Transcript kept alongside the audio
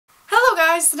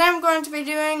guys, today I'm going to be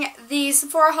doing the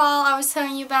Sephora haul I was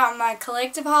telling you about in my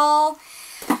collective haul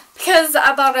because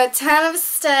I bought a ton of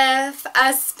stuff.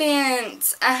 I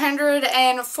spent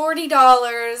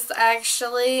 $140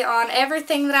 actually on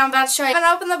everything that I'm about to show you. I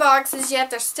haven't opened the boxes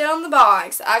yet, they're still in the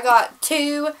box. I got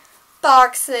 2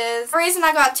 boxes. The reason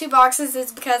I got 2 boxes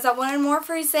is because I wanted more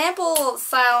free samples,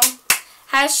 so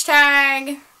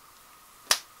hashtag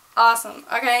awesome.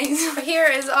 Okay, so here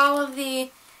is all of the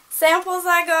samples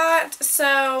I got.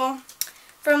 So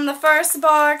from the first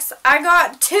box, I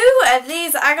got 2 of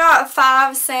these. I got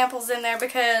 5 samples in there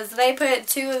because they put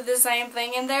 2 of the same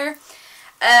thing in there.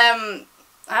 I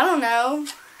don't know.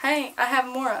 Hey, I have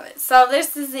more of it. So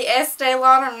this is the Estee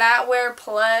Lauder Nightwear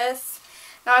Plus.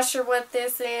 Not sure what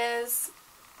this is.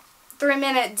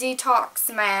 3-minute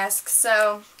detox mask.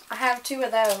 So I have 2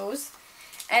 of those.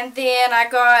 And then I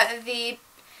got the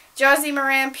Josie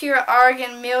Maran Pure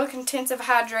Argan Milk Intensive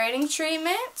Hydrating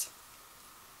Treatment.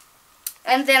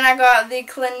 And then I got the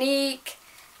Clinique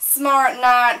Smart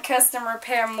Night Custom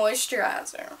Repair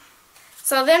Moisturizer.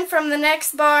 So then from the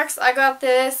next box, I got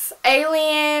this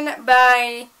Alien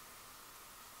by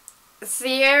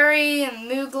Thierry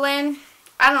Mugler.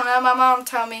 I don't know, my mom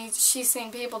told me she's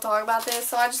seen people talk about this,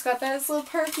 so I just got this little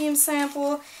perfume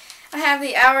sample. I have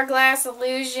the Hourglass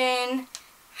Illusion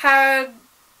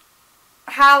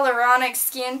Hyaluronic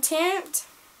Skin Tint.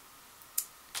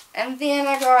 And then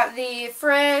I got the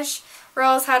Fresh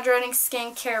Rose Hydrating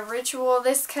Skincare Ritual.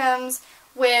 This comes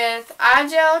with eye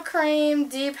gel cream,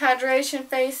 deep hydration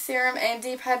face serum, and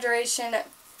deep hydration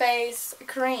face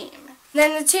cream.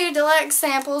 Then the 2 deluxe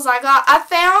samples I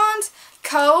found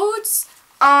codes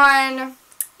on,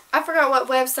 I forgot what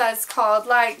website it's called.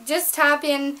 Like, just type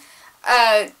in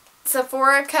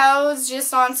Sephora codes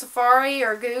just on Safari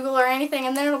or Google or anything,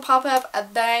 and then it'll pop up a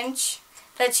bunch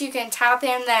that you can type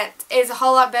in that is a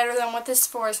whole lot better than what this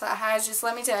Sephora site has, just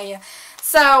let me tell you.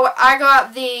 So I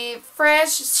got the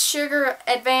Fresh Sugar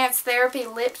Advanced Therapy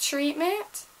Lip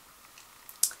Treatment,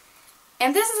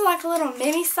 and this is like a little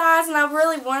mini size, and I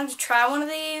really wanted to try one of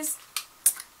these,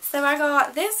 so I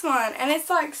got this one, and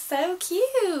it's like so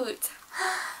cute.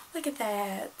 Look at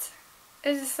that.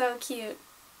 It is so cute.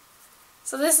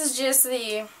 So this is just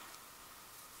the,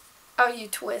 oh, you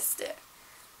twist it.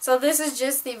 So this is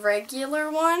just the regular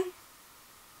one.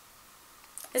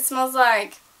 It smells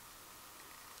like,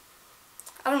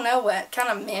 I don't know what, kind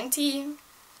of minty.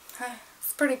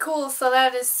 It's pretty cool. So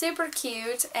that is super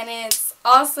cute, and it's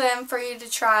awesome for you to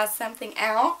try something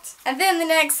out. And then the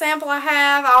next sample I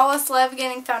have, I always love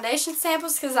getting foundation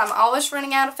samples because I'm always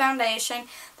running out of foundation.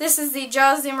 This is the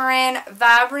Josie Maran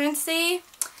Vibrancy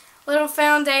little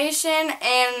foundation,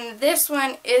 and this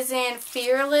one is in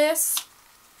Fearless.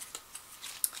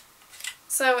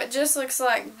 So it just looks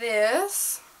like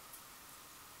this.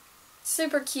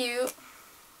 Super cute.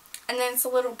 And then it's a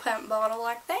little pump bottle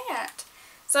like that.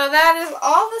 So that is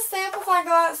all the samples I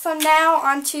got. So now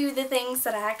on to the things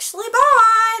that I actually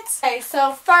bought. Okay,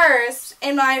 so first,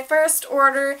 in my first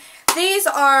order, these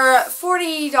are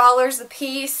 $40 a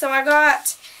piece. So I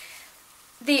got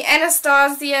the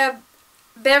Anastasia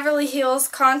Beverly Hills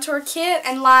Contour Kit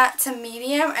in light to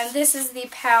medium, and this is the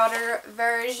powder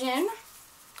version.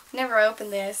 Never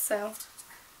opened this, so.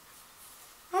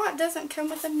 Oh, it doesn't come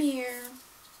with a mirror.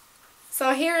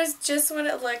 So here is just what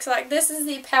it looks like. This is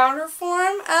the powder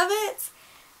form of it,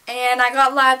 and I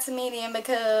got light to medium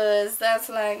because that's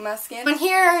like my skin. On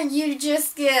here you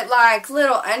just get like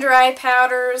little under eye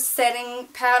powders, setting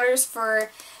powders for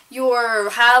your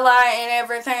highlight and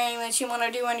everything that you want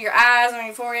to do on your eyes, on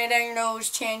your forehead, down your nose,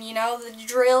 chin, you know the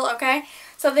drill, okay?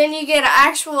 So then you get an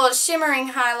actual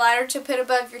shimmering highlighter to put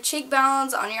above your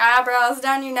cheekbones, on your eyebrows,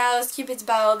 down your nose, Cupid's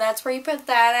bow, that's where you put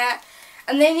that at.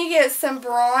 And then you get some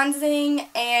bronzing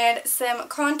and some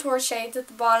contour shades at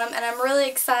the bottom, and I'm really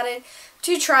excited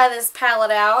to try this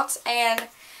palette out. And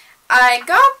I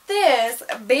got this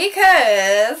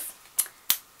because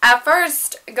I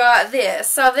first got this.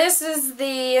 So this is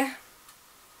the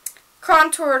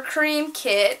Contour Cream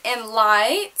Kit in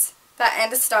Light by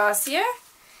Anastasia.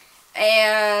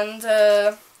 And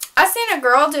I seen a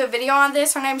girl do a video on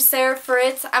this. Her name's Sarah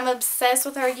Fritz. I'm obsessed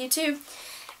with her YouTube.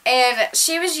 And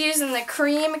she was using the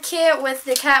cream kit with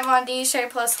the Kat Von D Shade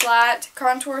Plus Light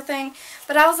contour thing.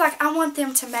 But I was like, I want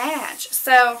them to match.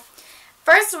 So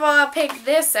first of all, I picked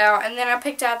this out, and then I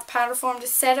picked out the powder form to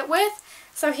set it with.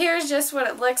 So here's just what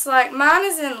it looks like. Mine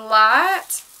is in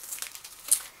light.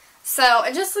 So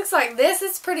it just looks like this.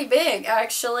 It's pretty big,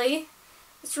 actually.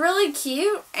 It's really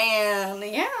cute, and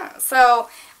yeah. So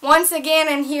once again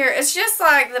in here, it's just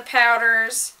like the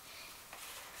powders.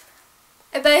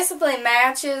 It basically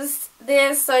matches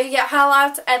this, so you get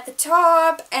highlights at the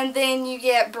top, and then you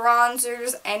get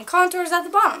bronzers and contours at the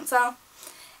bottom. So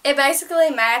it basically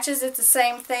matches. It's the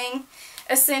same thing,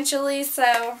 essentially,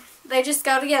 so they just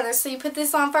go together. So you put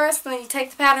this on first, and then you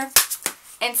take the powder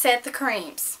and set the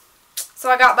creams. So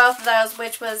I got both of those,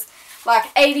 which was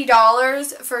like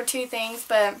 $80 for 2 things,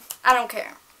 but I don't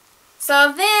care.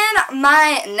 So then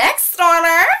my next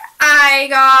starter,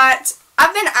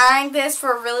 I've been eyeing this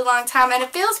for a really long time, and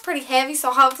it feels pretty heavy,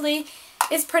 so hopefully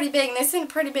it's pretty big. And this is in a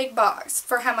pretty big box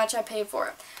for how much I paid for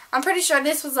it. I'm pretty sure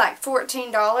this was like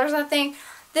 $14, I think.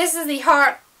 This is the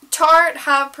Tarte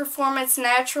High Performance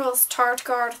Naturals Tarte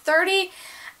Guard 30,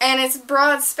 and it's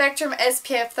broad spectrum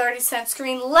SPF 30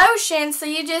 sunscreen lotion. So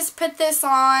you just put this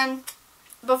on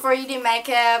before you do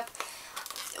makeup.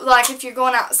 Like if you're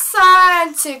going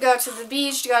outside to go to the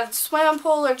beach, to go to the swimming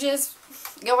pool, or just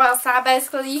go outside,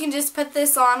 basically, you can just put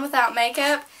this on without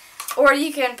makeup, or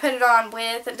you can put it on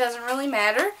with. It doesn't really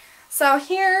matter. So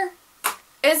here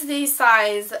is the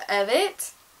size of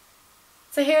it.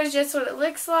 So here's just what it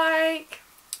looks like.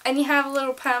 And you have a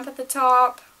little pump at the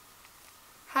top.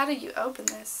 How do you open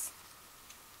this?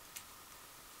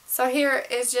 So here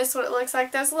is just what it looks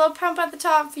like. There's a little pump at the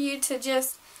top for you to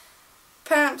just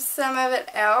pump some of it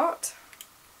out.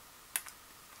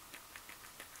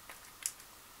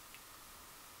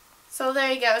 So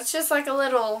there you go. It's just like a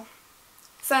little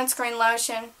sunscreen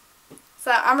lotion.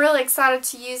 So I'm really excited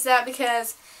to use that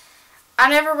because I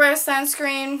never wear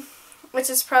sunscreen, which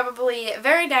is probably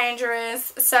very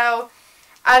dangerous. So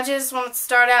I just want to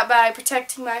start out by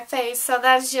protecting my face. So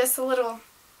that's just a little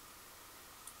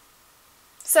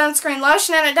sunscreen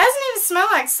lotion, and it doesn't even smell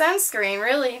like sunscreen,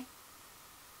 really.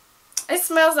 It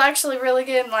smells actually really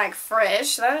good and like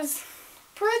fresh. That is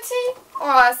pretty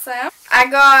awesome.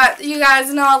 You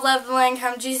guys know I love the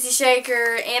Lancome Juicy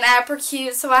Shaker in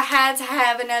Apricot, so I had to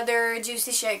have another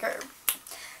Juicy Shaker.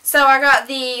 So I got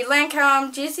the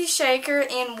Lancome Juicy Shaker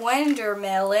in Wonder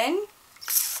Melon.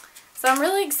 So I'm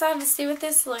really excited to see what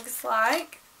this looks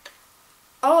like.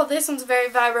 Oh, this one's very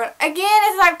vibrant. Again,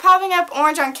 it's like popping up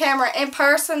orange on camera. In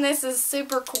person, this is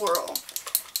super cool.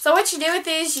 So what you do with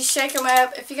these, you shake them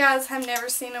up. If you guys have never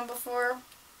seen them before,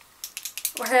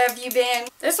 where have you been?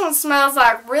 This one smells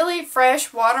like really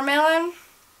fresh watermelon.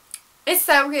 It's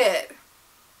so good.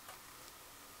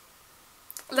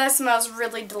 That smells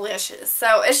really delicious.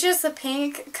 So it's just a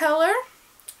pink color.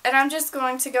 And I'm just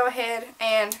going to go ahead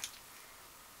and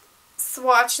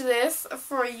swatch this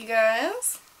for you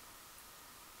guys.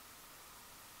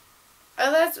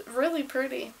 Oh, that's really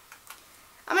pretty.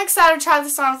 I'm excited to try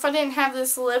this on. If I didn't have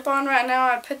this lip on right now,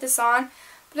 I'd put this on.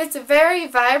 But it's a very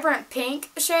vibrant pink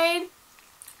shade.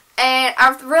 And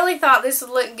I really thought this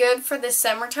would look good for the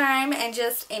summertime and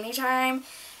just anytime.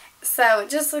 So it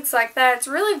just looks like that. It's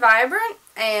really vibrant.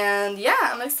 And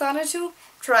yeah, I'm excited to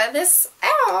try this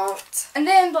out. And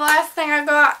then the last thing I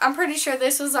got, I'm pretty sure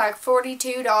this was like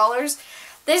 $42.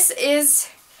 This is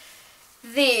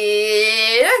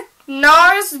the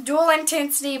NARS Dual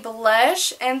Intensity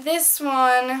Blush, and this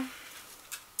one,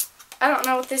 I don't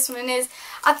know what this one is.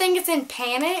 I think it's in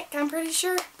Panic, I'm pretty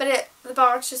sure, but the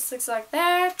box just looks like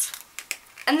that.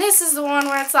 And this is the one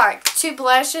where it's like 2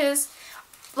 blushes.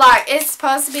 Like, it's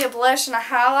supposed to be a blush and a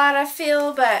highlight, I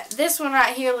feel, but this one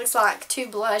right here looks like 2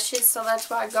 blushes, so that's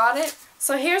why I got it.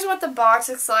 So here's what the box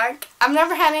looks like. I've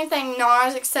never had anything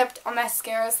NARS except a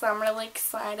mascara, so I'm really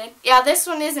excited. Yeah, this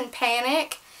one is in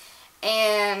Panic.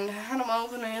 And I don't know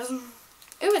what it is. Ooh,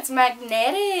 it's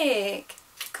magnetic.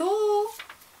 Cool.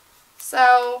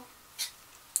 So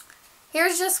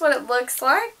here's just what it looks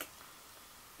like.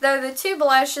 They're the 2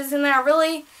 blushes, and I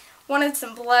really wanted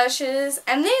some blushes.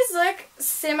 And these look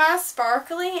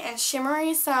semi-sparkly and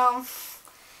shimmery, so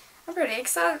I'm pretty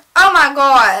excited. Oh my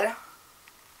god.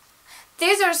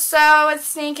 These are so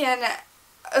stinking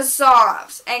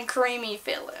soft and creamy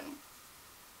feeling.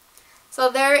 So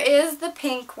there is the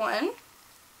pink one.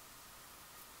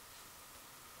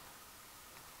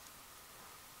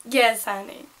 Yes,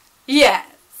 honey. Yes.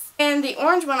 And the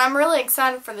orange one, I'm really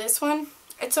excited for this one.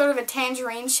 It's sort of a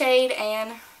tangerine shade,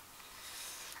 and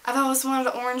I've always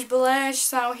wanted an orange blush,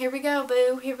 so here we go,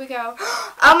 boo. Here we go.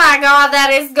 Oh my god, that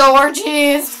is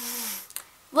gorgeous.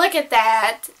 Look at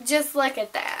that. Just look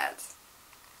at that.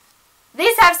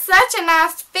 These have such a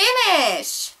nice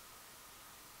finish.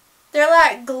 They're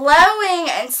like glowing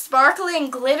and sparkly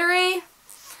and glittery.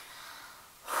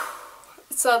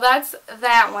 So that's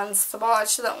that one.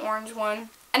 Swatch the orange one.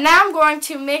 And now I'm going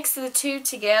to mix the 2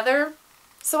 together.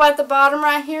 So at the bottom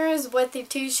right here is what the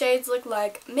 2 shades look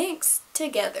like mixed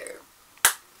together.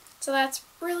 So that's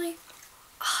really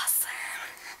awesome.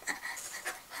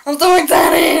 I'm so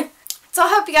excited. So I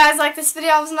hope you guys like this video.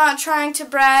 I was not trying to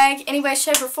brag any way,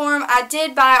 shape, or form. I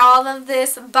did buy all of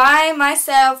this by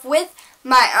myself with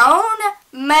my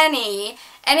own money.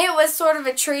 And it was sort of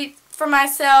a treat for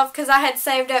myself because I had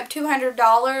saved up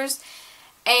 $200.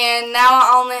 And now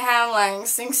I only have like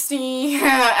 60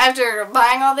 after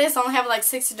buying all this, I only have like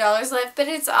 $60 left. But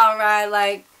it's alright.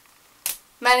 Like,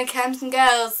 money comes and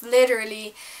goes,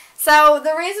 literally. So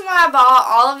the reason why I bought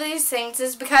all of these things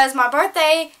is because my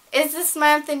birthday is this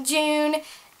month in June.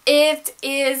 It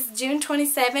is June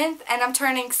 27th and I'm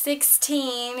turning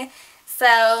 16.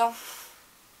 So,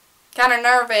 kind of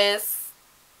nervous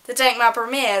to take my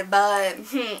permit, but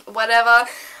whatever.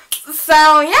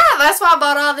 So yeah, that's why I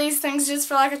bought all these things, just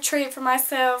for like a treat for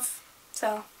myself.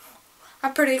 So,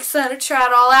 I'm pretty excited to try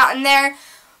it all out. And there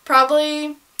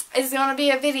probably is going to be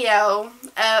a video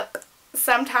up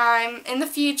sometime in the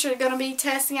future, going to be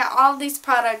testing out all of these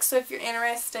products. So if you're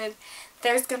interested,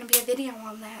 there's going to be a video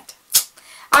on that.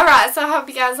 Alright, so I hope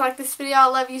you guys like this video. I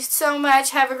love you so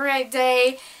much. Have a great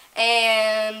day.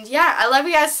 And yeah, I love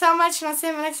you guys so much, and I'll see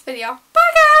you in my next video. Bye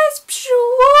guys!